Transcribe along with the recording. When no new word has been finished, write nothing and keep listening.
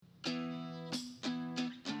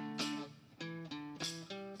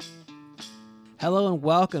Hello and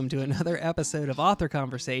welcome to another episode of Author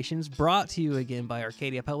Conversations, brought to you again by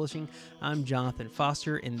Arcadia Publishing. I'm Jonathan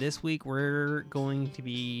Foster, and this week we're going to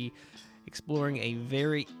be exploring a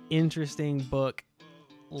very interesting book.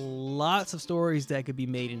 Lots of stories that could be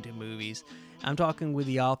made into movies. I'm talking with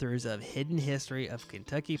the authors of Hidden History of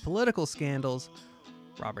Kentucky Political Scandals,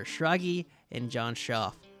 Robert Schrage and John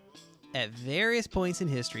Schaaf. At various points in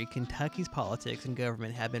history, Kentucky's politics and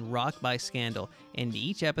government have been rocked by scandal, and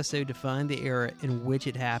each episode defined the era in which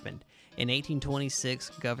it happened. In 1826,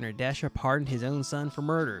 Governor Desha pardoned his own son for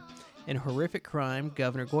murder. In a horrific crime,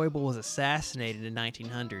 Governor Goebel was assassinated in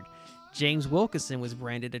 1900. James Wilkinson was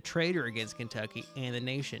branded a traitor against Kentucky and the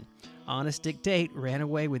nation. Honest Dick Tate ran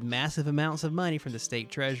away with massive amounts of money from the state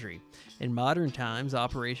treasury. In modern times,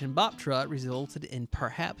 Operation Bop Trot resulted in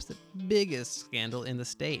perhaps the biggest scandal in the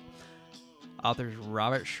state. Authors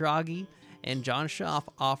Robert Schrage and John Schaaf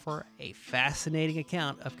offer a fascinating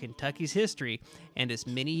account of Kentucky's history and its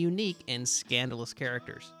many unique and scandalous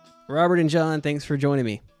characters. Robert and John, thanks for joining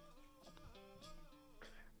me.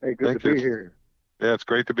 Hey, good to be here. Yeah, it's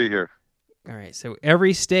great to be here. All right, so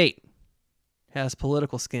every state has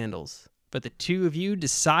political scandals, but the two of you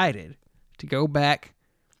decided to go back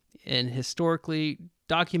and historically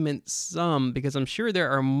document some, because I'm sure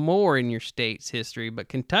there are more in your state's history, but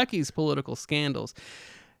Kentucky's political scandals,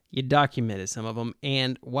 you documented some of them.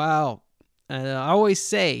 And wow, I always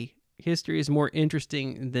say history is more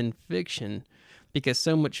interesting than fiction because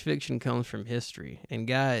so much fiction comes from history. And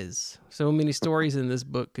guys, so many stories in this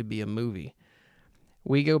book could be a movie.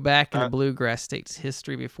 We go back in the Bluegrass State's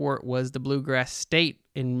history before it was the Bluegrass State,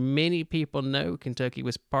 and many people know Kentucky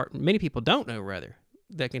was many people don't know, rather,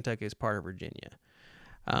 that Kentucky is part of Virginia.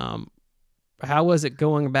 How was it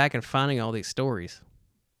going back and finding all these stories?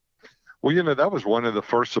 Well, that was one of the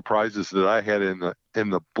first surprises that I had in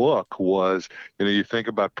the book was, you think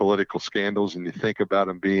about political scandals and you think about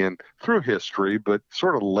them being through history, but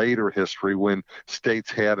sort of later history when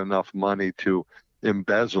states had enough money to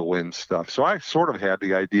embezzle and stuff. So I sort of had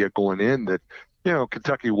the idea going in that,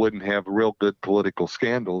 Kentucky wouldn't have real good political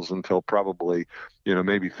scandals until probably,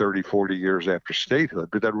 maybe 30, 40 years after statehood.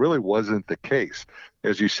 But that really wasn't the case.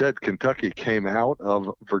 As you said, Kentucky came out of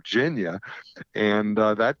Virginia, and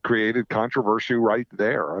that created controversy right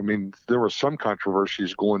there. I mean, there were some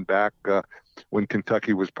controversies going back when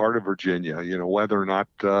Kentucky was part of Virginia, whether or not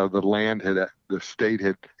the state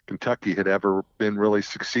Kentucky had ever been really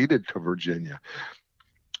succeeded to Virginia.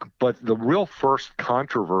 But the real first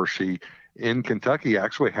controversy in Kentucky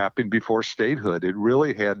actually happened before statehood. It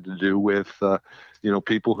really had to do with,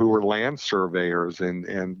 people who were land surveyors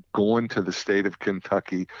and going to the state of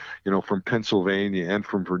Kentucky, from Pennsylvania and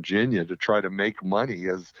from Virginia to try to make money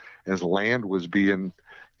as land was being,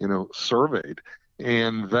 surveyed.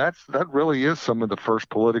 And that really is some of the first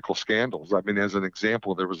political scandals. I mean, as an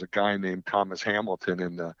example, there was a guy named Thomas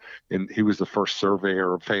Hamilton, and he was the first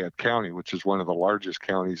surveyor of Fayette County, which is one of the largest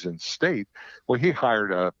counties in the state. Well, he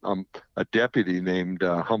hired a deputy named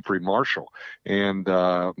Humphrey Marshall, and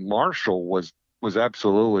Marshall was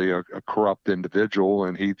absolutely a corrupt individual,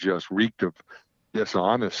 and he just reeked of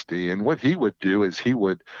dishonesty. And what he would do is he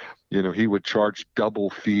would charge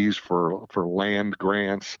double fees for land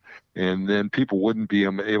grants, and then people wouldn't be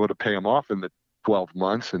able to pay him off in the 12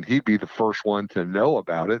 months, and he'd be the first one to know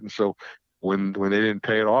about it. And so when they didn't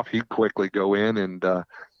pay it off, he'd quickly go in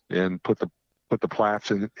and put the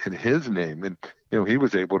plats in his name. And he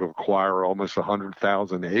was able to acquire almost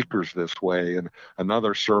 100,000 acres this way, and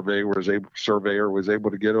another surveyor was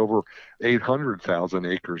able to get over 800,000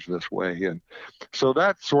 acres this way. And so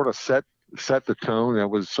that sort of set the tone. That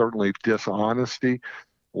was certainly dishonesty.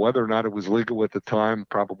 Whether or not it was legal at the time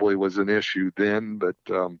probably was an issue then, but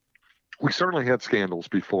we certainly had scandals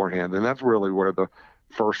beforehand, and that's really where the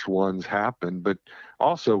first ones happened. But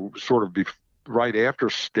also sort of right after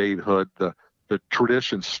statehood, the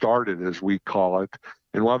tradition started, as we call it.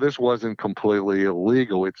 And while this wasn't completely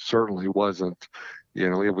illegal, it certainly wasn't,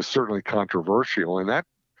 it was certainly controversial. And that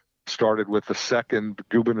started with the second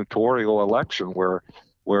gubernatorial election where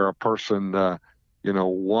a person,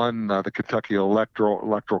 won the Kentucky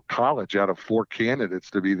Electoral College out of 4 candidates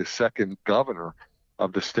to be the second governor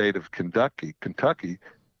of the state of Kentucky.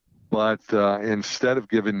 But instead of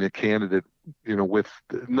giving the candidate, with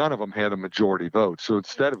none of them had a majority vote. So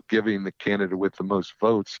instead of giving the candidate with the most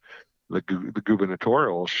votes the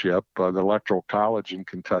gubernatorialship, the Electoral College in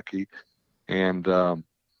Kentucky, and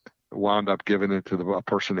wound up giving it to a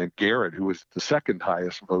person named Garrett, who was the second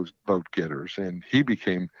highest vote getters, and he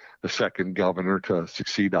became the second governor to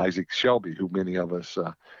succeed Isaac Shelby, who many of us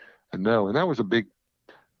know. And that was a big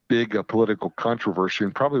big political controversy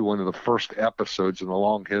and probably one of the first episodes in the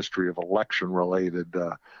long history of election-related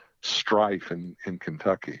strife in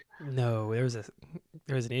Kentucky. No, there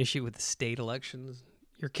was an issue with the state elections.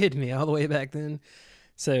 You're kidding me, all the way back then.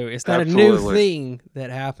 So it's not Absolutely. a new thing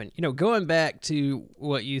that happened. Going back to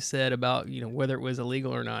what you said about, whether it was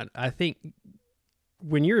illegal or not, I think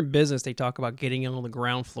when you're in business, they talk about getting on the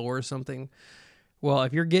ground floor or something. Well,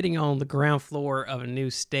 if you're getting on the ground floor of a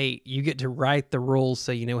new state, you get to write the rules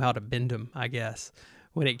so you know how to bend them, I guess,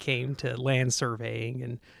 when it came to land surveying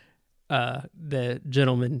and the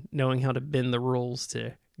gentleman knowing how to bend the rules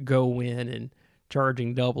to go in and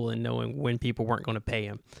charging double and knowing when people weren't going to pay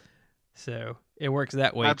him. So it works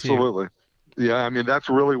that way Absolutely. too. Yeah, I mean that's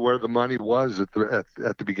really where the money was at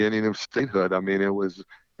the beginning of statehood. I mean it was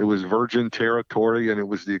virgin territory and it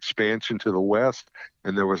was the expansion to the west,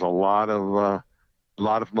 and there was a lot of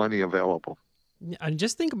money available. And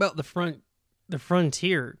just think about the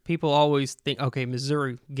frontier. People always think, okay,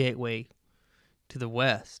 Missouri gateway to the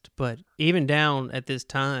west, but even down at this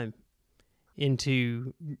time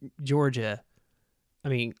into Georgia, I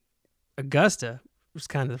mean, Augusta was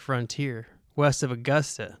kind of the frontier west of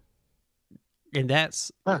Augusta, and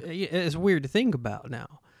that's it's weird to think about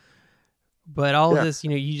now. But all of this,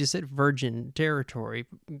 you just said virgin territory,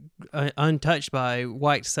 untouched by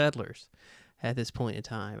white settlers at this point in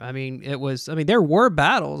time. I mean, there were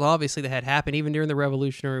battles, obviously, that had happened even during the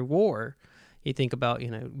Revolutionary War. You think about,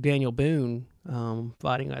 Daniel Boone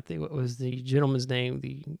fighting, I think, what was the gentleman's name?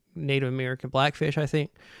 The Native American Blackfish, I think.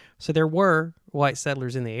 So there were white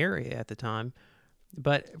settlers in the area at the time,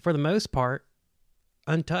 but for the most part,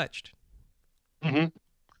 untouched. Mm-hmm.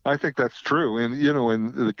 I think that's true. And,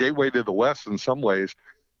 and the gateway to the west in some ways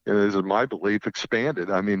is, in my belief,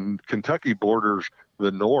 expanded. I mean, Kentucky borders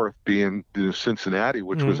the north, being Cincinnati,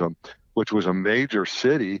 which was a major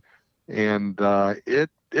city, and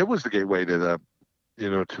it was the gateway to the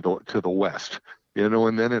to the west.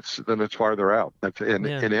 And then it's farther out.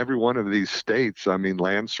 In every one of these states, I mean,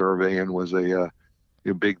 land surveying was a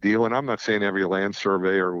big deal. And I'm not saying every land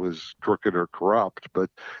surveyor was crooked or corrupt, but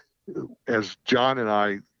as John and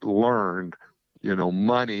I learned,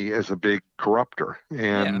 money is a big corrupter,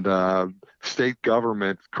 and state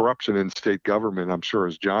government corruption in state government, I'm sure,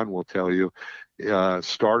 as John will tell you,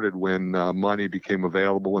 started when money became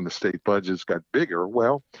available and the state budgets got bigger.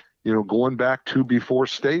 Well, going back to before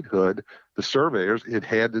statehood, the surveyors, it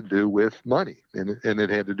had to do with money, and it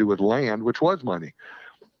had to do with land, which was money.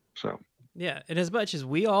 So yeah, and as much as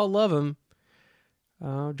we all love him,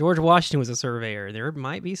 George Washington was a surveyor. There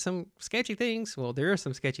might be some sketchy things. Well, there are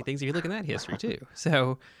some sketchy things if you look at that history too.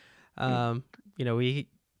 So, it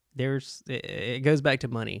goes back to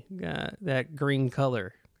money. That green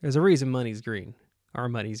color. There's a reason money's green. Our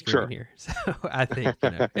money's green here. So I think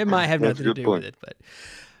it might have nothing to do with it,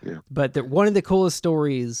 but one of the coolest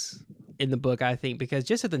stories in the book, I think, because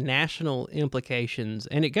just of the national implications,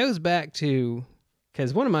 and it goes back to.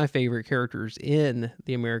 Because one of my favorite characters in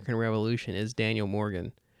the American Revolution is Daniel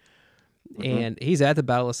Morgan. And he's at the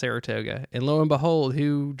Battle of Saratoga. And lo and behold,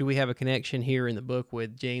 who do we have a connection here in the book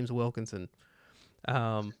with? James Wilkinson.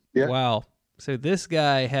 Wow. So this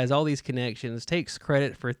guy has all these connections, takes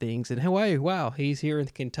credit for things, and hey, wow, he's here in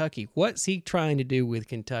Kentucky. What's he trying to do with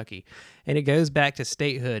Kentucky? And it goes back to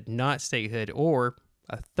statehood, not statehood, or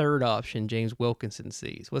a third option James Wilkinson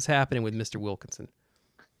sees. What's happening with Mr. Wilkinson?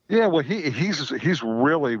 Yeah, well, he's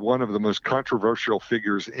really one of the most controversial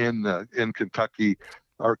figures in Kentucky,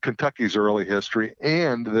 or Kentucky's early history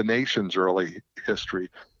and the nation's early history.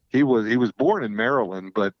 He was born in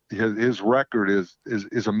Maryland, but his record is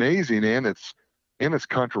amazing, and it's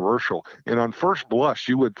controversial. And on first blush,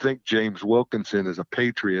 you would think James Wilkinson is a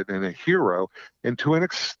patriot and a hero, and to a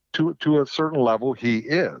certain level, he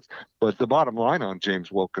is. But the bottom line on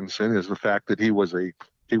James Wilkinson is the fact that he was a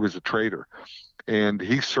traitor. And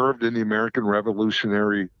he served in the American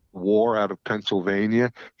Revolutionary War out of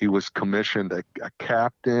Pennsylvania. He was commissioned a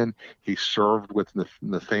captain. He served with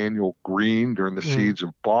Nathaniel Greene during the siege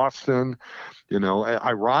of Boston.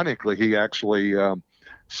 Ironically, he actually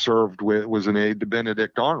was an aide to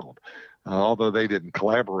Benedict Arnold, although they didn't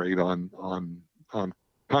collaborate on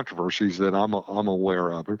controversies that I'm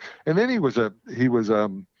aware of. And then he worked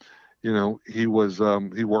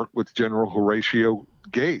with General Horatio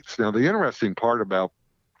Gates. Now, the interesting part about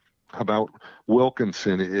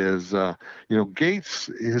Wilkinson is, Gates,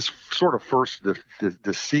 his sort of first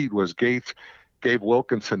deceit was Gates gave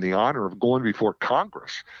Wilkinson the honor of going before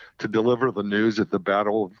Congress to deliver the news at the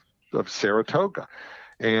Battle of Saratoga.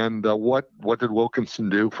 And what did Wilkinson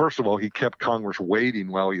do? First of all, he kept Congress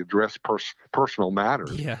waiting while he addressed personal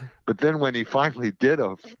matters. Yeah. But then when he finally did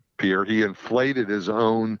disappear. He inflated his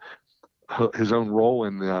own role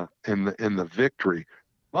in the victory,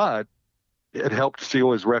 but it helped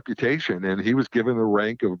seal his reputation. And he was given the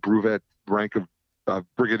rank of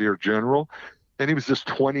brigadier general, and he was just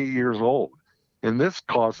 20 years old. And this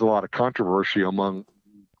caused a lot of controversy among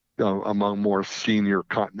more senior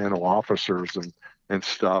Continental officers and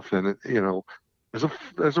stuff. And as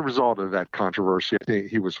a result of that controversy, I think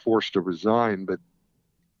he was forced to resign. But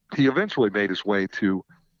he eventually made his way to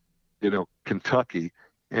Kentucky,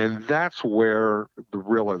 and that's where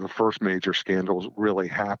the first major scandals really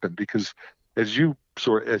happened. Because as you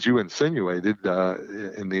insinuated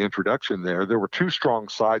in the introduction, there were two strong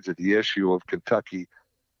sides of the issue of Kentucky.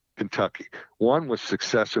 One was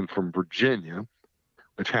secession from Virginia,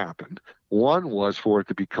 which happened. One was for it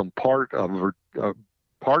to become part of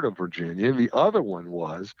Virginia, and the other one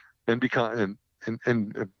was and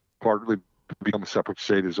partly become a separate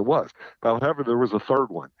state as it was. However, there was a third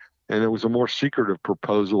one, and it was a more secretive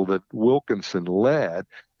proposal that Wilkinson led,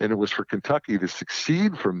 and it was for Kentucky to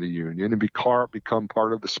secede from the Union and become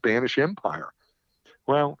part of the Spanish Empire.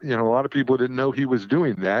 Well, a lot of people didn't know he was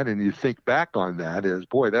doing that, and you think back on that as,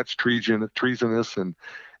 boy, that's treasonous,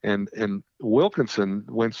 and Wilkinson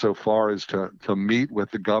went so far as to meet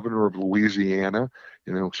with the governor of Louisiana,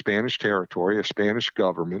 Spanish territory, a Spanish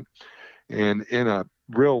government, and in a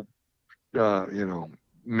real,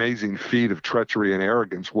 amazing feat of treachery and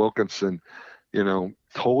arrogance, Wilkinson,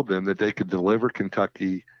 told them that they could deliver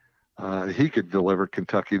Kentucky. He could deliver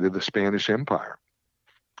Kentucky to the Spanish Empire,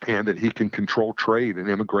 and that he can control trade and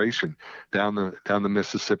immigration down the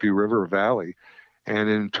Mississippi River Valley. And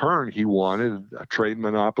in turn, he wanted a trade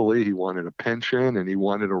monopoly, he wanted a pension, and he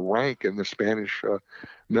wanted a rank in the Spanish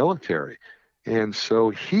military. And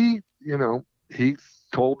so he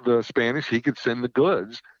told the Spanish he could send the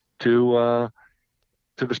goods to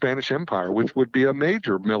the Spanish Empire, which would be a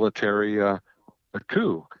major military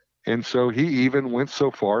coup. And so he even went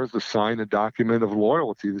so far as to sign a document of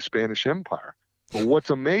loyalty to the Spanish Empire. But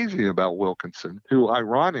what's amazing about Wilkinson, who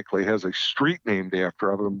ironically has a street named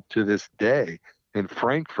after him to this day in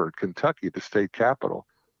Frankfort, Kentucky, the state capital,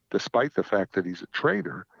 despite the fact that he's a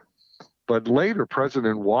traitor. But later,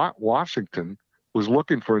 President Washington was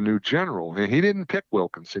looking for a new general, and he didn't pick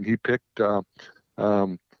Wilkinson. He picked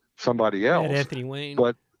somebody else. Anthony Wayne.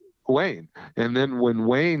 But Wayne. And then when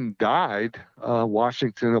Wayne died,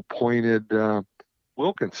 Washington appointed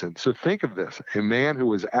Wilkinson. So think of this: a man who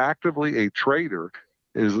was actively a traitor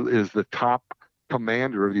is the top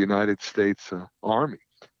commander of the United States Army.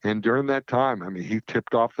 And during that time, he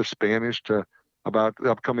tipped off the Spanish about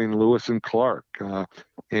the upcoming Lewis and Clark,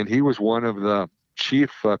 and he was one of the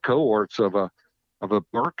chief cohorts of a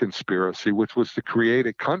Burr conspiracy, which was to create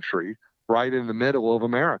a country right in the middle of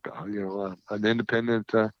America, an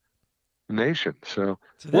independent nation. So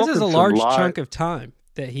this Wilkinson is a large chunk of time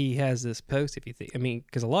that he has this post, if you think.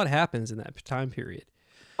 Because a lot happens in that time period.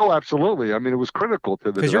 Oh, absolutely. It was critical to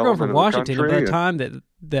the because you're going from Washington, and by the time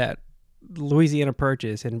that Louisiana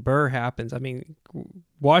Purchase and Burr happens,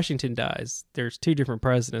 Washington dies. There's two different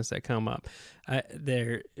presidents that come up.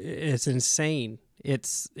 It's insane.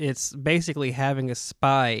 It's basically having a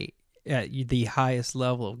spy at the highest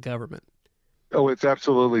level of government. Oh, it's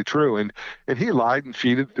absolutely true. And he lied and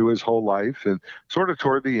cheated through his whole life. And sort of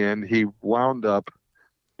toward the end, he wound up,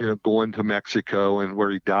 going to Mexico, and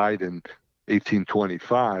where he died in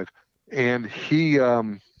 1825. And he,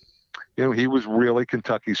 he was really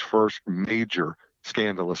Kentucky's first major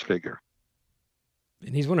scandalous figure.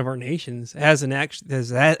 And he's one of our nations, has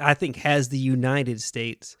the United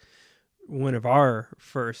States one of our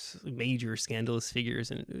first major scandalous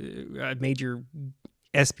figures and a major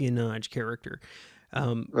espionage character.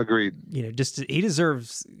 Agreed. He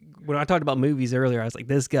deserves. When I talked about movies earlier, I was like,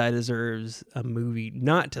 this guy deserves a movie,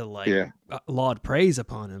 not to laud praise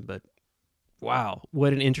upon him, but wow,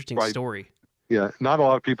 what an interesting story. Yeah, not a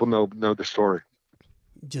lot of people know the story.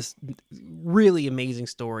 Just really amazing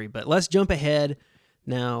story. But let's jump ahead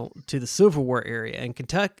now to the Civil War era, and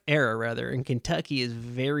Kentucky is a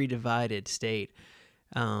very divided state.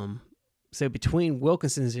 So between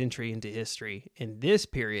Wilkinson's entry into history and this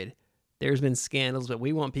period, there's been scandals, but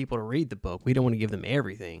we want people to read the book. We don't want to give them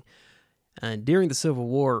everything. And during the Civil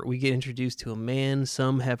War, we get introduced to a man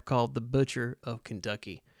some have called the Butcher of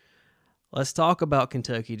Kentucky. Let's talk about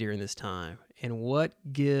Kentucky during this time and what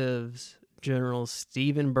gives General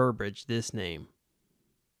Stephen Burbridge this name.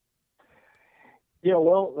 Yeah,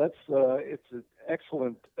 well, it's an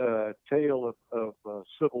excellent tale of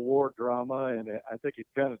Civil War drama, and I think it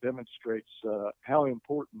kind of demonstrates how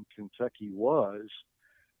important Kentucky was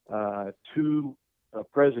to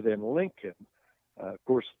President Lincoln. Of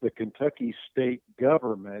course, the Kentucky state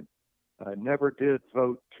government never did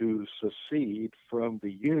vote to secede from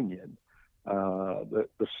the Union.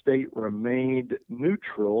 The state remained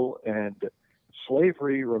neutral, and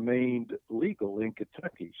slavery remained legal in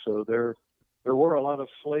Kentucky. So there were a lot of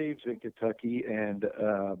slaves in Kentucky, and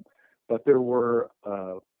but there were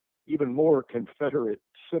even more Confederate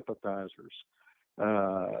sympathizers.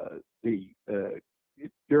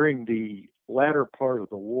 During the latter part of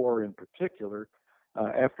the war, in particular,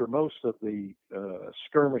 after most of the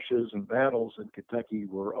skirmishes and battles in Kentucky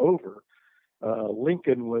were over,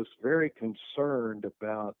 Lincoln was very concerned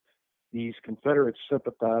about these Confederate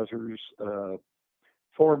sympathizers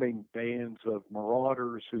forming bands of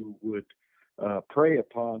marauders who would prey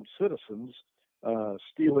upon citizens,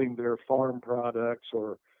 stealing their farm products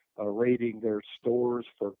or raiding their stores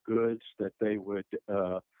for goods that they would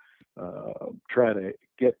try to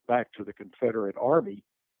get back to the Confederate Army,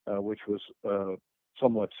 which was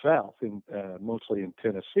somewhat south, mostly in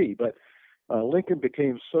Tennessee. But Lincoln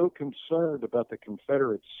became so concerned about the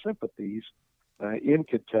Confederate sympathies in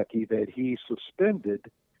Kentucky that he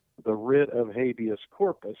suspended the writ of habeas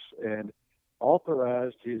corpus and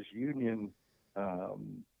authorized his Union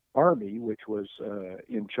Army, which was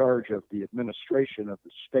in charge of the administration of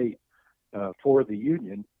the state for the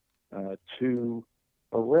Union, to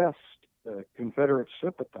arrest Confederate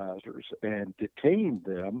sympathizers and detain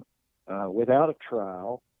them without a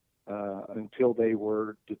trial until they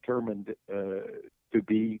were determined to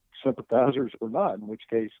be sympathizers or not, in which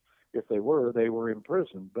case, if they were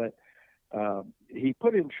imprisoned. But he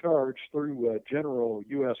put in charge through General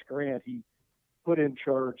U.S. Grant, he put in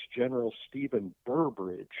charge General Stephen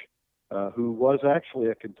Burbridge, who was actually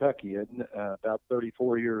a Kentuckian, about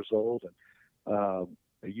 34 years old, and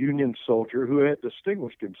a Union soldier who had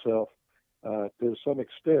distinguished himself to some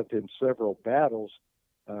extent in several battles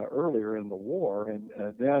earlier in the war. And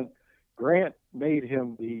then Grant made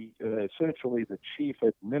him essentially the chief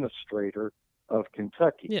administrator of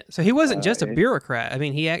Kentucky. Yeah, so he wasn't just a bureaucrat. I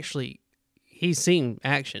mean, he's seen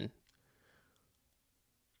action.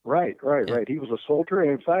 Right. He was a soldier,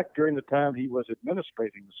 and in fact, during the time he was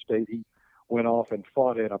administrating the state, he went off and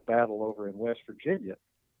fought in a battle over in West Virginia.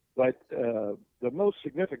 But the most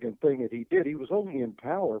significant thing that he did, he was only in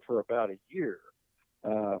power for about a year,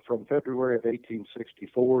 from February of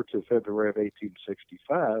 1864 to February of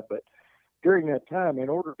 1865. But during that time, in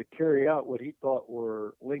order to carry out what he thought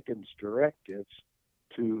were Lincoln's directives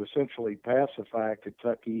to essentially pacify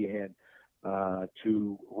Kentucky and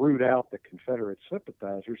to root out the Confederate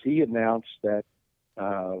sympathizers, he announced that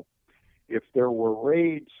if there were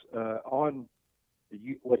raids on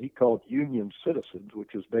what he called Union citizens,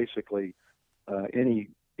 which is basically any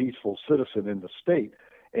peaceful citizen in the state,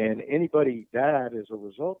 and anybody died as a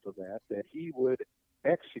result of that, that he would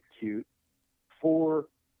execute 4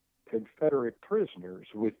 Confederate prisoners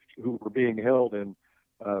who were being held in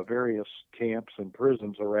various camps and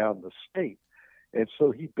prisons around the state. And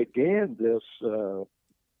so he began this to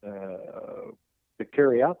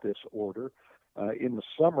carry out this order in the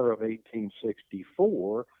summer of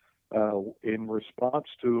 1864. In response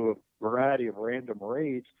to a variety of random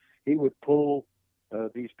raids, he would pull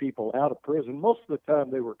these people out of prison. Most of the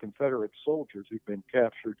time they were Confederate soldiers who'd been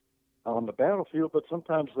captured on the battlefield, but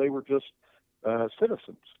sometimes they were just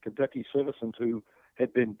citizens, Kentucky citizens who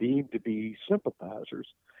had been deemed to be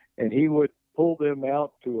sympathizers. And he would pull them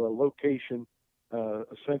out to a location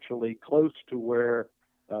essentially close to where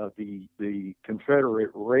the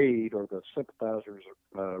Confederate raid or the sympathizers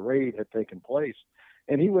raid had taken place,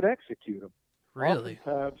 and he would execute them. Really?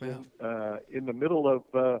 Oftentimes in the middle of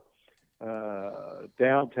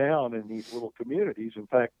downtown in these little communities. In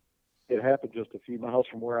fact, it happened just a few miles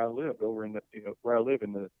from where I lived, over in where I live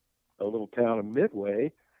in a little town of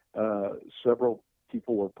Midway. Several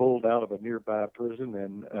people were pulled out of a nearby prison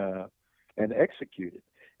and executed.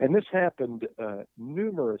 And this happened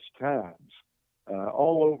numerous times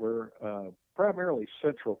all over, primarily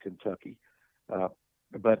central Kentucky.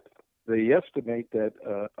 But they estimate that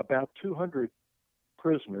about 200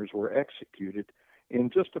 prisoners were executed in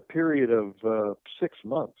just a period of 6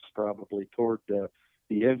 months, probably toward the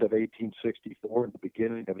end of 1864 and the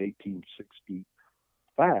beginning of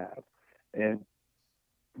 1865. And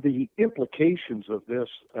the implications of this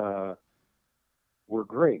were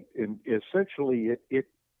great. And essentially, it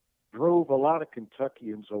drove a lot of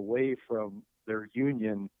Kentuckians away from their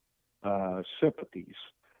Union sympathies.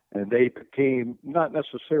 And they became not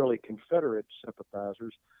necessarily Confederate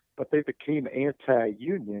sympathizers, but they became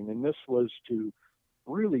anti-Union. And this was to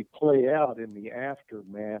really play out in the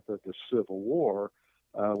aftermath of the Civil War,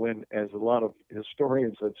 when, as a lot of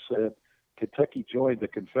historians have said, Kentucky joined the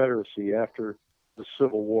Confederacy after the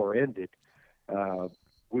Civil War ended,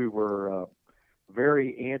 we were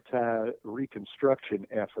very anti-Reconstruction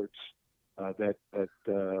efforts that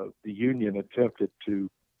the Union attempted to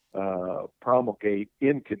promulgate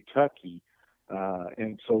in Kentucky.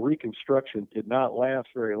 And so Reconstruction did not last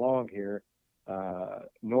very long here,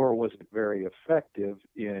 nor was it very effective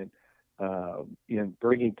in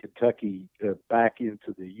bringing Kentucky back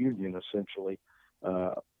into the Union, essentially,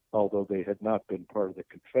 although they had not been part of the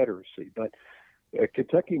Confederacy. But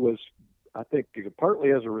Kentucky was, I think,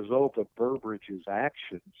 partly as a result of Burbridge's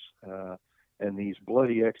actions and these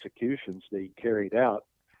bloody executions that he carried out.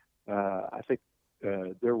 I think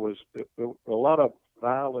there was a lot of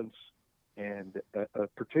violence, and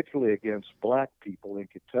particularly against black people in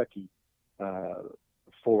Kentucky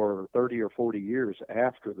for 30 or 40 years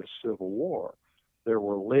after the Civil War. There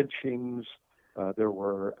were lynchings. There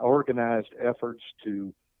were organized efforts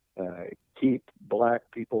to keep black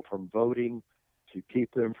people from voting, to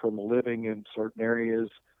keep them from living in certain areas,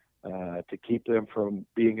 to keep them from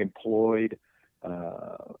being employed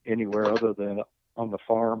anywhere other than on the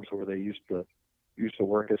farms where they used to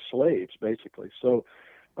work as slaves, basically. So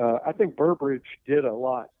I think Burbridge did a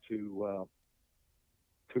lot to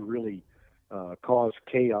really cause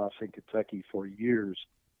chaos in Kentucky for years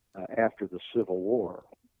after the Civil War.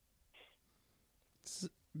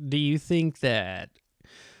 Do you think that,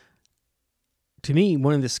 to me,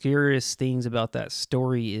 one of the scariest things about that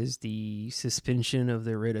story is the suspension of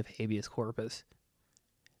the writ of habeas corpus?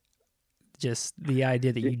 Just the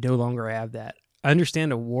idea that you no longer have that. I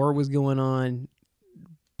understand a war was going on,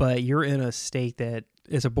 but you're in a state that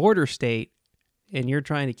is a border state, and you're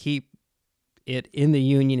trying to keep it in the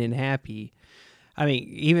Union and happy. I mean,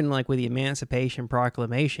 even like with the Emancipation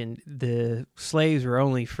Proclamation, the slaves were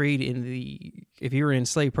only freed if you were an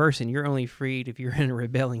enslaved person, you're only freed if you're in a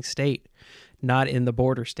rebelling state, not in the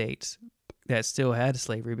border states that still had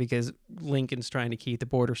slavery, because Lincoln's trying to keep the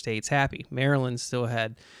border states happy. Maryland still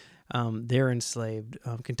had their enslaved.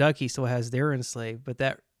 Kentucky still has their enslaved, but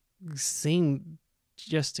that seemed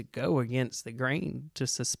just to go against the grain to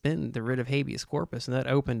suspend the writ of habeas corpus, and that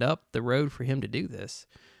opened up the road for him to do this.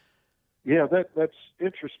 Yeah, that's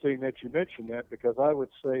interesting that you mentioned that, because I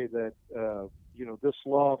would say that, this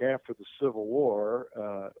long after the Civil War,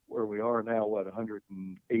 where we are now,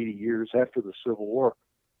 180 years after the Civil War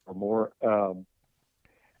or more,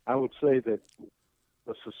 I would say that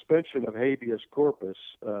the suspension of habeas corpus,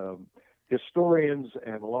 historians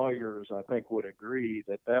and lawyers, I think, would agree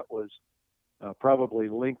that that was probably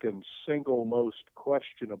Lincoln's single most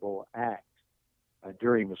questionable act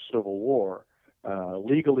during the Civil War.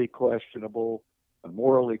 Legally questionable,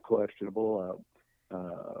 morally questionable,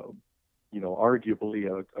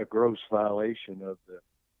 arguably a gross violation of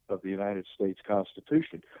the United States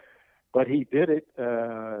Constitution. But he did it.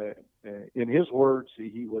 In his words,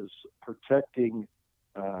 he was protecting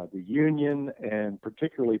the Union, and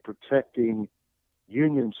particularly protecting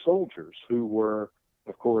Union soldiers who were,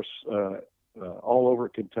 of course, all over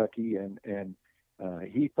Kentucky, and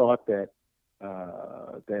he thought that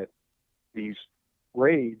these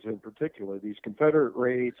raids, in particular, these Confederate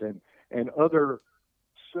raids and other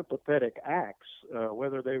sympathetic acts,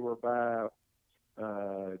 whether they were by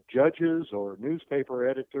judges or newspaper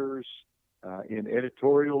editors, in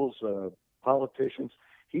editorials, politicians,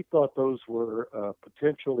 he thought those were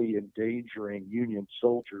potentially endangering Union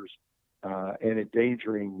soldiers and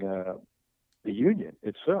endangering the Union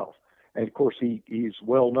itself. And of course, he's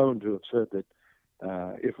well known to have said that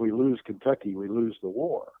if we lose Kentucky, we lose the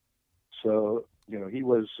war. So he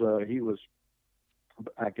was,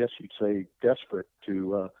 I guess you'd say, desperate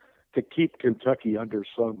to keep Kentucky under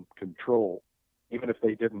some control, even if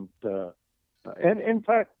they didn't. And in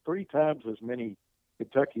fact, 3 times as many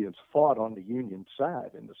Kentuckians fought on the Union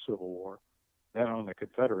side in the Civil War than on the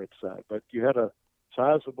Confederate side. But you had a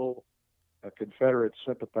sizable Confederate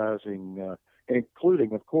sympathizing,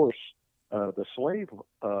 including, of course, the slave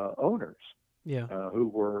owners, who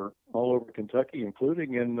were all over Kentucky,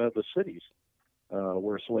 including in the cities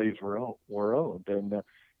where slaves were owned.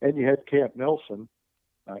 And you had Camp Nelson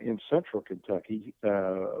in central Kentucky,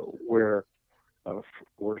 where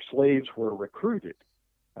slaves were recruited,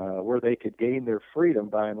 where they could gain their freedom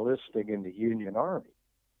by enlisting in the Union Army.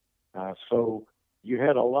 So you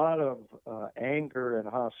had a lot of anger and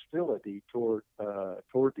hostility toward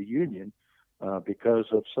the Union because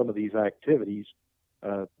of some of these activities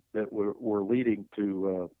that were leading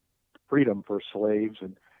to freedom for slaves,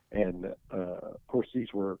 and of course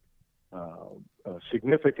these were a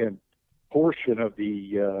significant portion of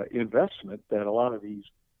the investment that a lot of these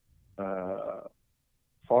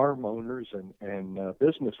farm owners and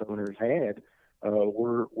business owners had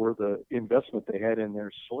were the investment they had in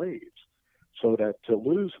their slaves. So that to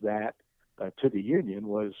lose that to the Union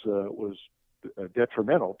was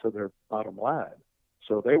detrimental to their bottom line.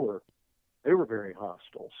 So they were very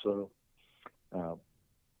hostile. So,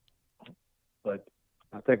 but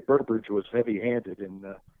I think Burbridge was heavy-handed in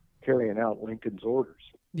carrying out Lincoln's orders.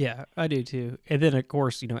 Yeah, I do too. And then, of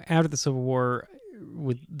course, after the Civil War,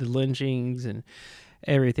 with the lynchings and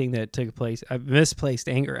everything that took place, misplaced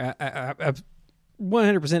anger. I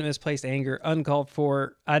 100% misplaced anger, uncalled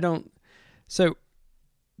for. So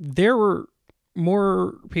there were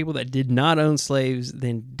more people that did not own slaves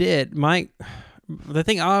than did. The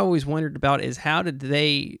thing I always wondered about is how did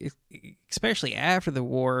they, especially after the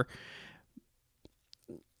war,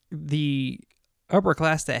 the upper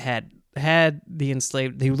class that had the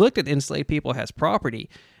enslaved, who looked at enslaved people as property,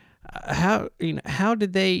 how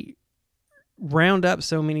did they round up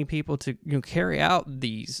so many people to carry out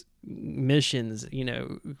these missions,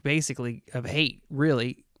 basically of hate,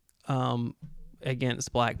 really,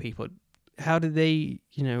 against black people? How did they,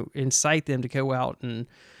 incite them to go out and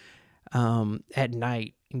at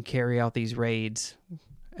night and carry out these raids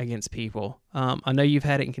against people? I know you've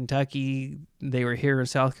had it in Kentucky. They were here in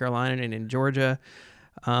South Carolina and in Georgia.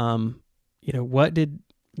 What did,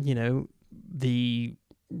 the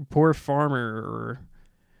poor farmer or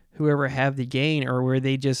whoever have the gain, or were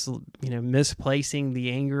they just, misplacing the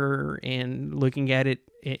anger and looking at it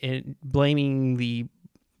and blaming the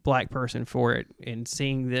black person for it and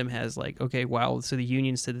seeing them as like, okay, wow, so the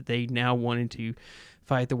Union said that they now wanted to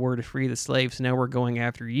fight the war to free the slaves, so now we're going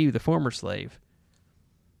after you, the former slave?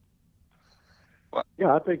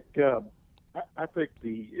 Yeah, I think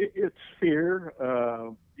it's fear.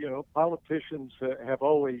 Politicians have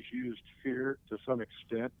always used fear to some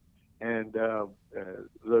extent, and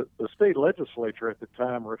the state legislature at the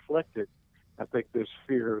time reflected, I think, this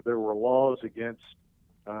fear. There were laws against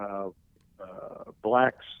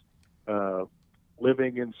blacks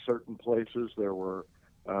living in certain places. There were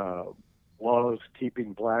laws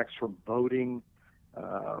keeping blacks from voting,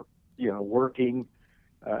 working,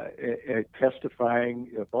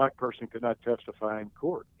 testifying. A black person could not testify in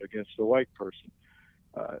court against a white person.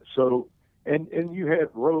 And you had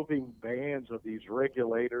roving bands of these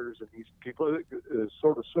regulators and these people,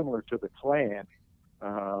 sort of similar to the Klan.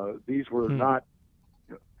 These were not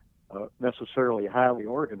necessarily highly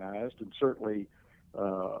organized, and certainly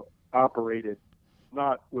operated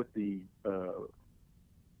not with the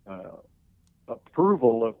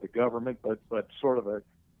approval of the government, but sort of a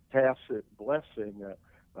tacit blessing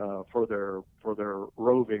for their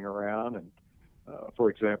roving around and, for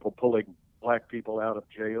example, pulling black people out of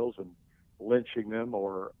jails and lynching them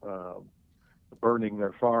or burning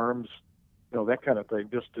their farms, that kind of thing,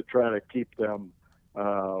 just to try to keep them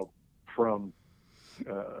from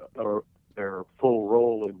their full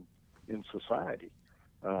role in society.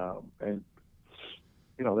 And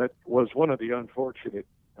that was one of the unfortunate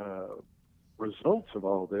results of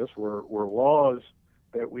all this were laws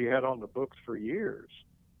that we had on the books for years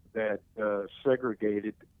that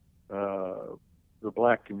segregated the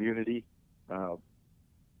black community,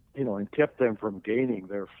 and kept them from gaining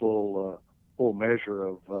their full measure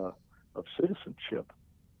of citizenship.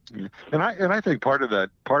 And I think part of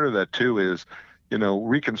that too is,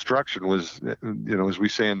 Reconstruction was, as we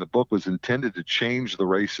say in the book, was intended to change the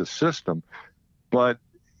racist system, but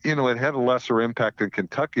it had a lesser impact in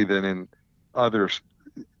Kentucky than in others,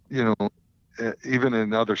 even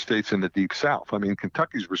in other states in the Deep South. I mean,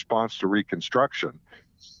 Kentucky's response to Reconstruction,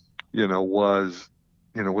 was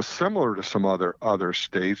similar to some other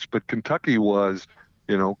states, but Kentucky was,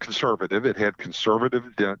 conservative. It had conservative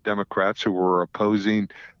Democrats who were opposing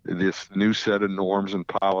this new set of norms and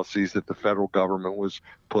policies that the federal government was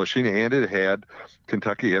pushing, and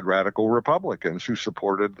Kentucky had radical Republicans who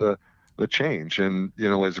supported the change. And,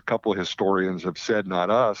 as a couple of historians have said, not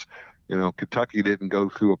us, Kentucky didn't go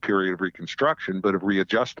through a period of Reconstruction, but of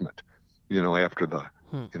readjustment, after the,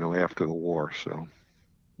 after the war. So,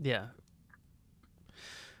 yeah.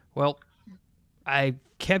 Well, I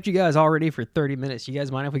kept you guys already for 30 minutes. You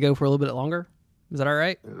guys mind if we go for a little bit longer? Is that all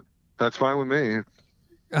right? That's fine with me.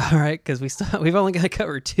 All right, because we've only got to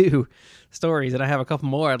cover 2 stories, and I have a couple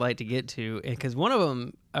more I'd like to get to. Because one of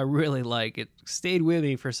them I really like. It stayed with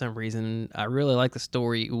me for some reason. I really like the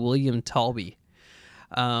story, William Talby.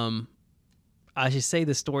 I should say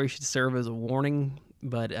the story should serve as a warning,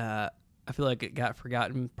 but I feel like it got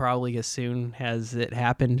forgotten probably as soon as it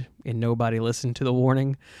happened, and nobody listened to the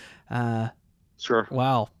warning. Sure.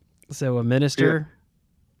 Wow. So a minister,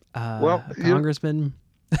 a congressman.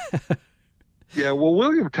 Yeah, well,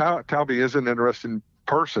 William Talby is an interesting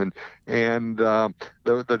person. And the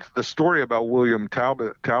story about William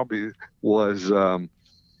Talby was,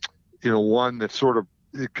 one that sort of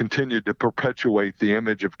continued to perpetuate the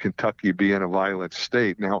image of Kentucky being a violent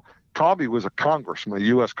state. Now, Talby was a congressman, a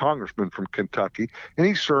U.S. congressman from Kentucky, and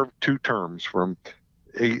he served 2 terms from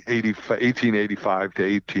 1885 to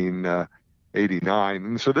 1889.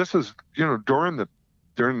 And so this is, during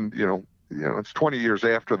it's 20 years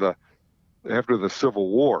after the Civil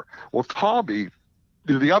War. Well, Talby,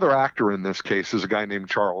 the other actor in this case, is a guy named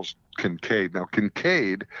Charles Kincaid. Now,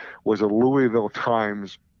 Kincaid was a Louisville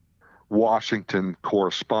Times Washington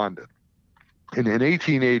correspondent. And in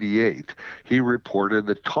 1888, he reported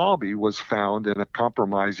that Talby was found in a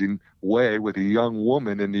compromising way with a young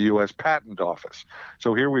woman in the U.S. Patent Office.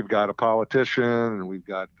 So here we've got a politician, and we've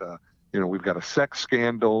got a sex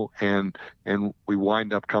scandal, and we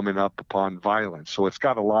wind up coming up upon violence. So it's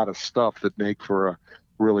got a lot of stuff that make for a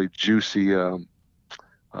really juicy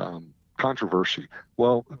controversy.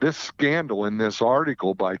 Well, this scandal in this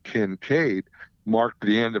article by Kincaid marked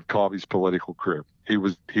the end of Talby's political career. He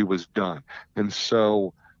was done. And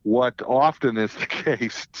so what often is the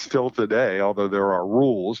case still today, although there are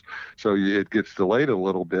rules, so it gets delayed a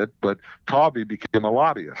little bit, but Talby became a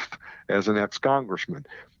lobbyist as an ex-congressman.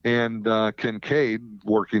 And Kincaid,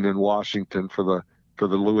 working in Washington for the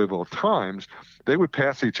Louisville Times, they would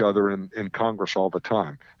pass each other in Congress all the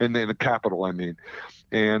time, in the Capitol, I mean.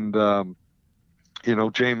 And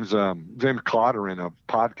James Clotter, in a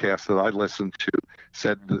podcast that I listened to,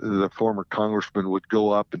 said the former congressman would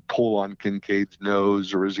go up and pull on Kincaid's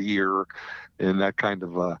nose or his ear, and that kind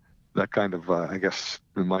of I guess,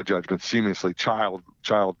 in my judgment, seamlessly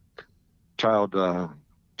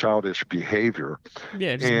childish behavior.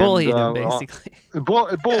 Yeah, just bullying him, basically.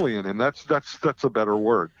 Bullying him. That's a better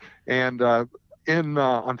word. And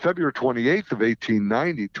on February 28th of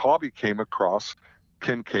 1890, Talby came across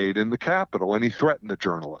Kincaid in the Capitol, and he threatened the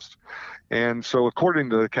journalist. And so, according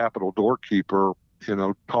to the Capitol doorkeeper,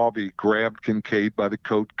 Talby grabbed Kincaid by the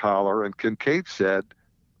coat collar, and Kincaid said,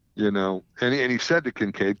 and he said to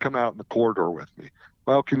Kincaid, "Come out in the corridor with me."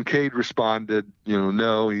 Well, Kincaid responded,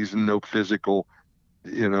 no, he's in no physical,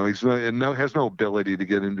 has no ability to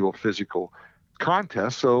get into a physical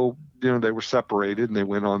contest. So, they were separated and they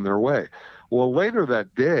went on their way. Well, later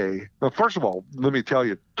that day, first of all, let me tell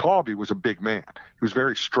you, Talby was a big man. He was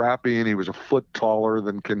very strapping. He was a foot taller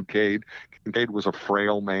than Kincaid. Kincaid was a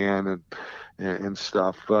frail man and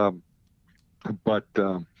stuff. But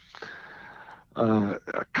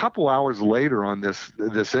a couple hours later on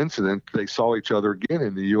this incident, they saw each other again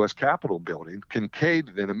in the U.S. Capitol building. Kincaid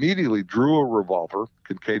then immediately drew a revolver,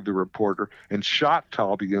 Kincaid the reporter, and shot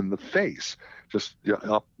Talby in the face, just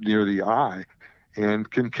up near the eye.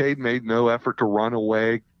 And Kincaid made no effort to run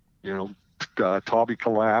away. Talby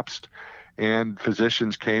collapsed, and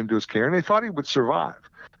physicians came to his care, and they thought he would survive,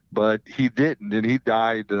 but he didn't, and he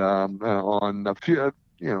died on a few,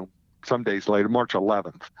 some days later, March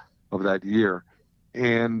 11th of that year.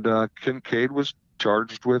 And Kincaid was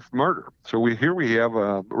charged with murder. So we have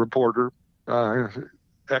a reporter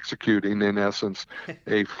executing, in essence,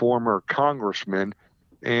 a former congressman.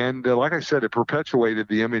 And like I said, it perpetuated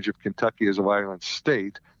the image of Kentucky as a violent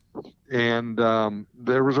state. And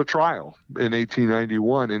there was a trial in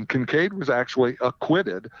 1891, and Kincaid was actually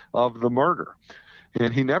acquitted of the murder.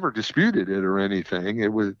 And he never disputed it or anything.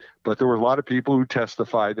 But there were a lot of people who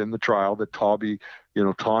testified in the trial that Talby,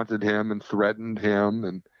 taunted him and threatened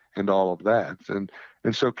him and all of that. And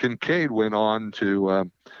so Kincaid went on to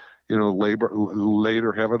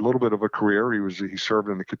later have a little bit of a career. He served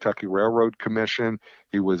in the Kentucky Railroad Commission.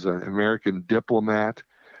 He was an American diplomat,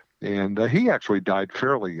 and he actually died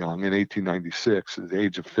fairly young in 1896 at the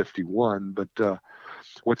age of 51. But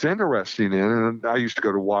what's interesting and I used to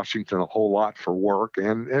go to Washington a whole lot for work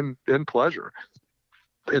and pleasure.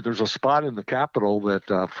 There's a spot in the Capitol that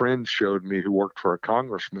a friend showed me who worked for a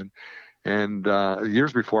congressman. And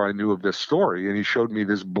years before I knew of this story, and he showed me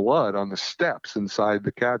this blood on the steps inside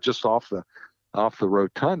the just off the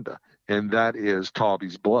rotunda, and that is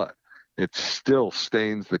Talby's blood. It still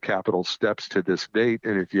stains the Capitol steps to this date,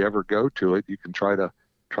 and if you ever go to it, you can try to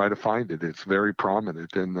find it. It's very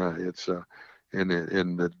prominent, and it's in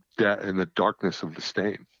the darkness of the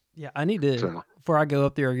stain. Yeah, I need to before I go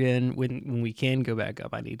up there again, when we can go back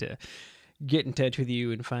up, I need to get in touch with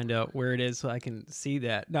you and find out where it is so I can see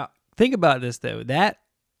that. Now, think about this, though. That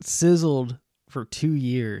sizzled for 2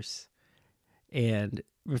 years, and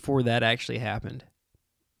before that actually happened.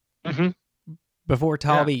 Mm-hmm. Before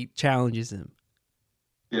Talby challenges him.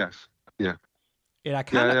 Yes. Yeah.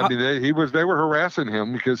 And they were harassing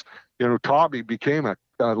him because, Talby became a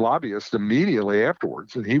lobbyist immediately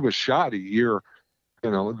afterwards, and he was shot a year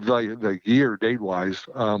the year date wise,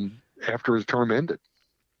 after his term ended.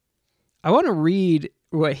 I want to read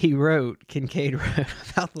what he wrote, Kincaid wrote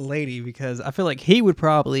about the lady, because I feel like he would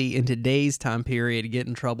probably, in today's time period, get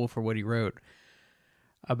in trouble for what he wrote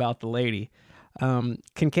about the lady.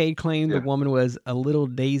 Kincaid claimed the woman was a little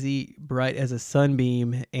daisy, bright as a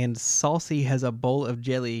sunbeam, and saucy as a bowl of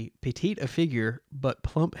jelly, petite a figure, but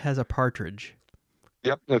plump as a partridge.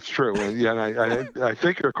 Yep, that's true. And I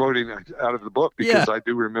think you're quoting out of the book, because I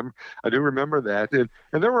do remember that. And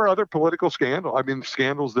there were other political scandals. I mean,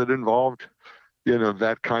 scandals that involved,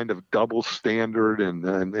 that kind of double standard and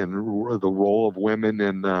the role of women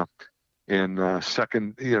in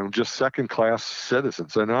second, just second class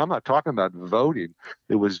citizens. And I'm not talking about voting.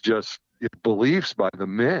 It was just beliefs by the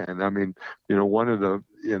men. I mean, one of the,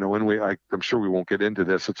 I'm sure we won't get into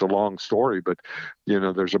this. It's a long story, but,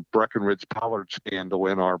 there's a Breckinridge Pollard scandal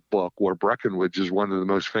in our book, where Breckinridge is one of the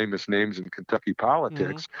most famous names in Kentucky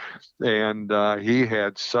politics. Mm-hmm. And he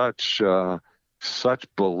had such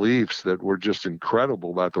beliefs that were just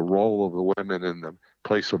incredible about the role of the women and the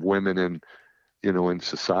place of women in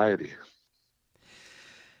society.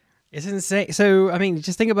 It's insane. So, I mean,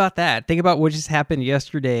 just think about that. Think about what just happened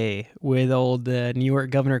yesterday with old New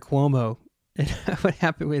York Governor Cuomo and what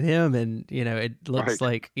happened with him. And, it looks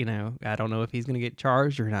like, I don't know if he's going to get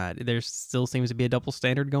charged or not. There still seems to be a double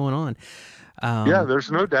standard going on. There's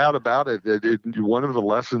no doubt about it. One of the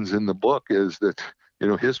lessons in the book is that,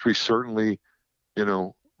 history certainly,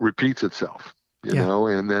 repeats itself, know,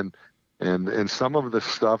 and then and some of the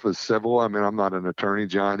stuff is civil. I mean, I'm not an attorney,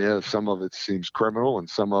 John is. Some of it seems criminal and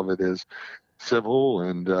some of it is civil,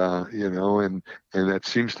 and and that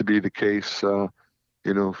seems to be the case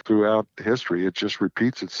throughout history. It just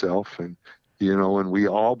repeats itself, and and we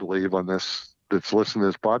all believe on this, that's listening to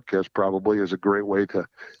this podcast, probably is a great way to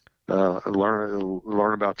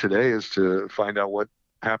learn about today, is to find out what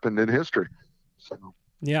happened in history. So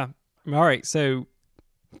all right, so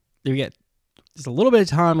we get just a little bit of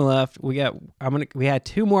time left. We had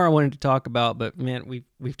two more I wanted to talk about, but man,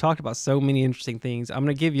 we've talked about so many interesting things. I'm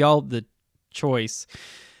gonna give y'all the choice.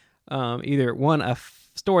 Either one, a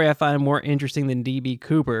story I find more interesting than D.B.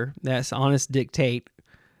 Cooper, that's Honest Dictate,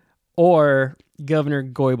 or Governor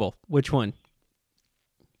Goebel. Which one?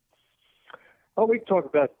 Oh, we can talk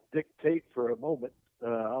about Dictate for a moment.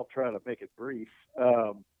 I'll try to make it brief.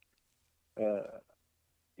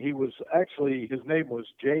 His name was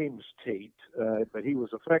James Tate, but he was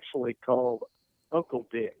affectionately called Uncle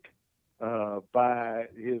Dick by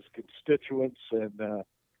his constituents, and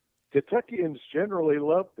Kentuckians generally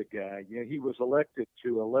loved the guy. He was elected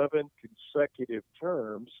to 11 consecutive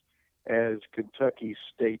terms as Kentucky's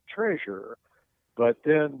state treasurer, but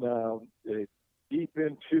then deep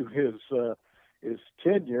into his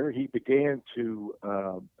tenure, he began to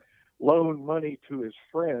loan money to his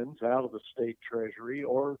friends out of the state treasury,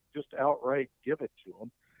 or just outright give it to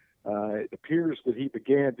them. It appears that he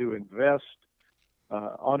began to invest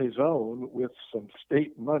on his own with some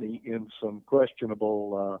state money in some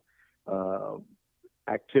questionable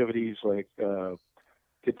activities like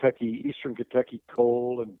Eastern Kentucky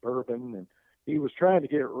coal and bourbon, and he was trying to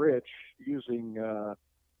get rich using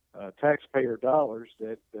taxpayer dollars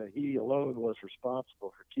that he alone was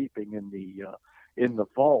responsible for keeping in the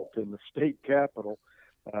vault in the state capitol.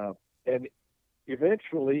 And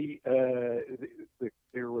eventually,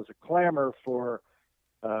 there was a clamor for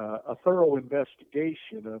a thorough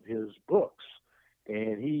investigation of his books,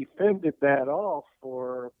 and he fended that off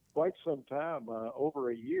for quite some time. Over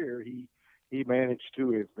a year, he managed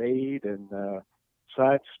to evade and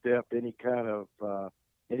sidestep any kind of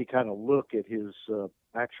look at his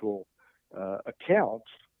actual accounts.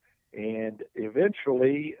 And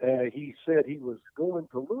eventually, he said he was going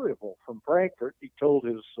to Louisville from Frankfort. He told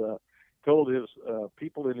his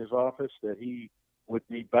people in his office that he would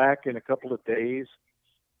be back in a couple of days.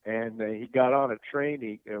 And he got on a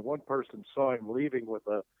train. One person saw him leaving with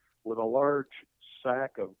a large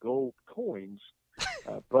sack of gold coins.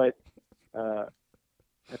 But I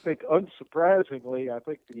think, unsurprisingly, I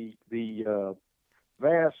think the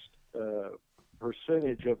vast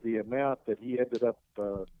percentage of the amount that he ended up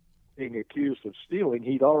being accused of stealing,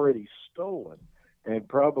 he'd already stolen and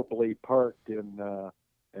probably parked in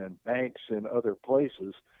banks and other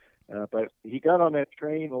places. But he got on that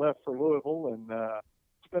train, left for Louisville, and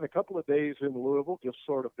spent a couple of days in Louisville, just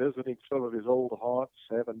sort of visiting some of his old haunts,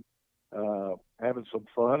 having some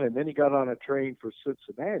fun. And then he got on a train for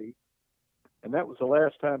Cincinnati, and that was the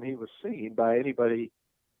last time he was seen by anybody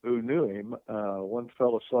who knew him. One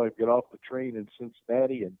fellow saw him get off the train in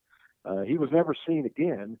Cincinnati, and he was never seen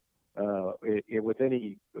again with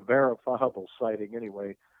any verifiable sighting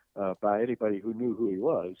anyway. by anybody who knew who he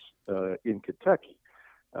was in Kentucky.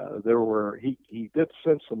 He did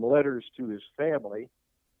send some letters to his family,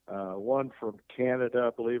 one from Canada,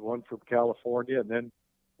 I believe, one from California, and then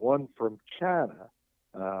one from China.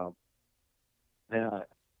 But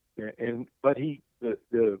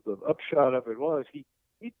the upshot of it was he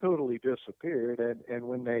totally disappeared, and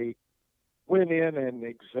when they went in and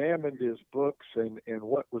examined his books and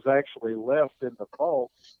what was actually left in the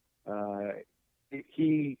vault,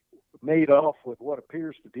 he made off with what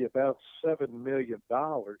appears to be about $7 million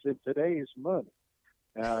in today's money.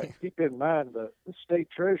 Keep in mind the state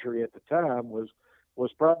treasury at the time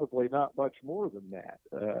was probably not much more than that.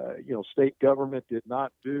 State government did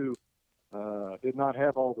not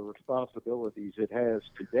have all the responsibilities it has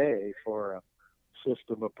today for a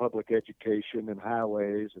system of public education and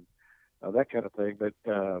highways and that kind of thing. But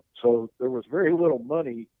so there was very little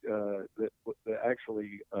money that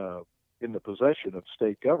actually in the possession of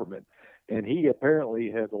state government, and he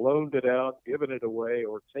apparently had loaned it out, given it away,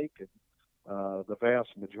 or taken the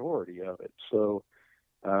vast majority of it. So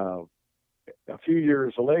a few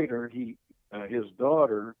years later, his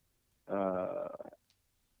daughter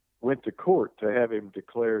went to court to have him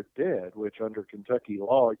declared dead, which under Kentucky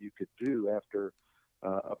law you could do after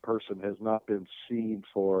a person has not been seen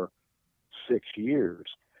for 6 years.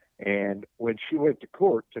 And when she went to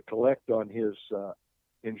court to collect on his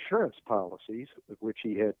insurance policies, of which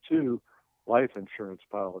he had 2 life insurance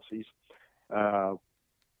policies, of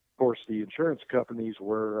course the insurance companies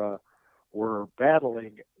were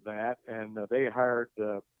battling that, and they hired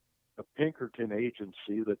a Pinkerton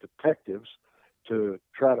agency, the detectives, to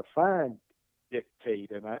try to find Dick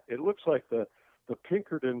Tate. And it looks like the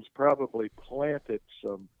Pinkertons probably planted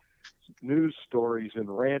some news stories in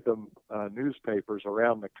random newspapers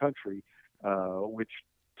around the country, which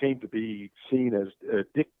came to be seen as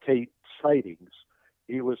Dick Tate sightings.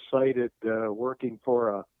 He was sighted working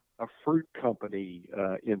for a fruit company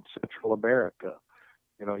in Central America.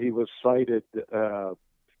 He was sighted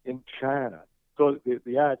in China. So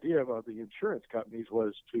the idea of the insurance companies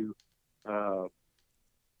was to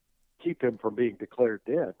keep him from being declared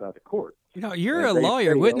dead by the court. You're a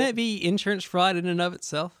lawyer. Wouldn't that be insurance fraud in and of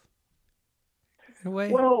itself? In a way?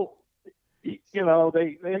 Well,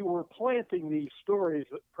 they were planting these stories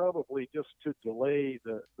probably just to delay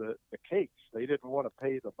the case. They didn't want to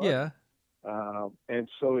pay the money. Yeah. And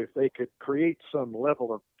so if they could create some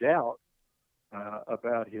level of doubt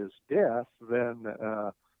about his death, then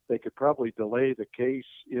they could probably delay the case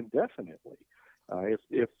indefinitely.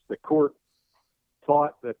 If the court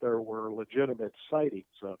thought that there were legitimate sightings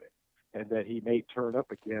of it and that he may turn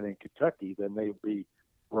up again in Kentucky, then they'd be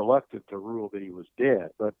reluctant to rule that he was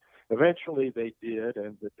dead. But eventually they did,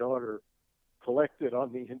 and the daughter collected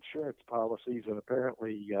on the insurance policies and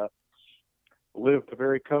apparently lived a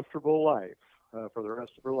very comfortable life for the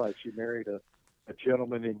rest of her life. She married a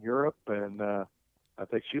gentleman in Europe, and I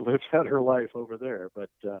think she lives out her life over there.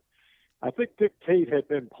 But I think Dick Tate had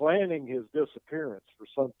been planning his disappearance for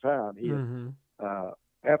some time. He had,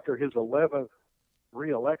 after his 11th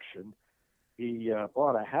re-election, he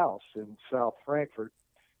bought a house in South Frankfort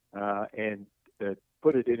and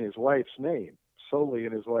put it in his wife's name, solely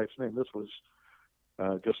in his wife's name. This was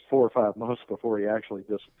just 4 or 5 months before he actually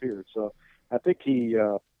disappeared. So I think he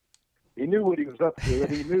knew what he was up to,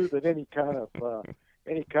 and he knew that any kind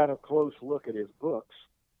of close look at his books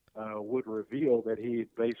would reveal that he'd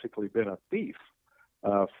basically been a thief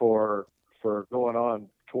for going on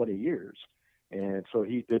 20 years, and so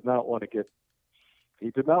he did not want to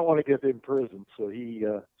get imprisoned. So he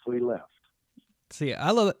left. See,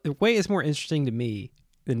 I love it. The way it's more interesting to me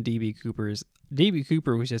than D.B. Cooper is D.B.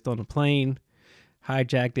 Cooper was just on a plane,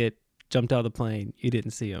 hijacked it, jumped out of the plane. You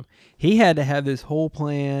didn't see him. He had to have this whole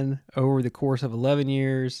plan over the course of 11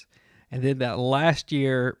 years, and then that last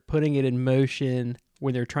year putting it in motion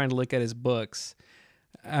when they're trying to look at his books.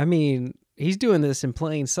 I mean, he's doing this in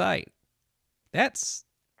plain sight. That's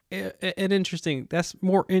that's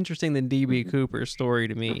more interesting than D.B. Cooper's story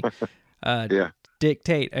to me. Yeah. Dick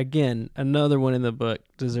Tate, again, another one in the book,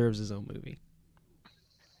 deserves his own movie.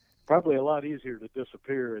 Probably a lot easier to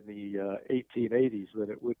disappear in the 1880s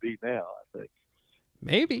than it would be now, I think.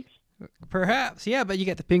 Maybe. Perhaps. Yeah, but you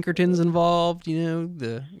got the Pinkertons involved,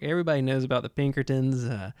 everybody knows about the Pinkertons.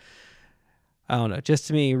 I don't know, just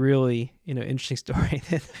to me, really, interesting story.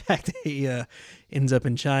 The fact that he ends up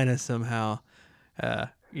in China somehow.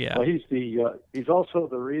 Yeah. Well, he's also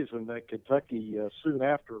the reason that Kentucky soon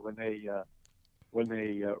after, when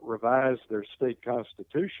they revised their state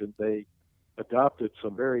constitution, they adopted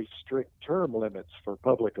some very strict term limits for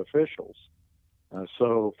public officials.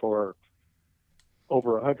 So for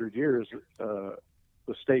over 100 years, the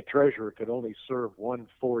the state treasurer could only serve one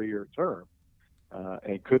 4-year term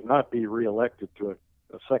and could not be reelected to a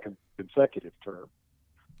second consecutive term.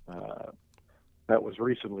 That was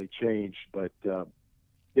recently changed, but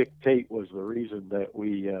dictate was the reason that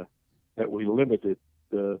we limited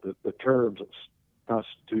the terms of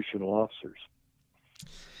constitutional officers.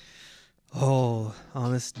 Oh,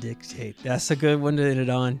 honest dictate. That's a good one to end it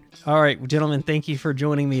on. All right, gentlemen, thank you for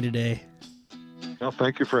joining me today. Well,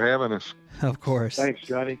 thank you for having us. Of course. Thanks,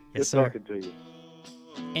 Johnny. Yes, Good talking to you.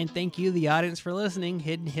 And thank you, the audience, for listening.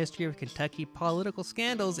 Hidden History of Kentucky Political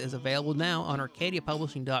Scandals is available now on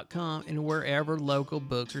ArcadiaPublishing.com and wherever local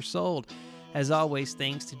books are sold. As always,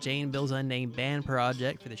 thanks to Jay and Bill's Unnamed Band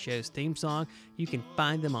Project for the show's theme song. You can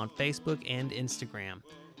find them on Facebook and Instagram.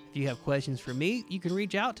 If you have questions for me, you can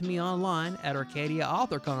reach out to me online at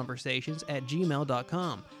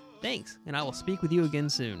ArcadiaAuthorConversations@gmail.com. Thanks, and I will speak with you again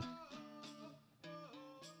soon.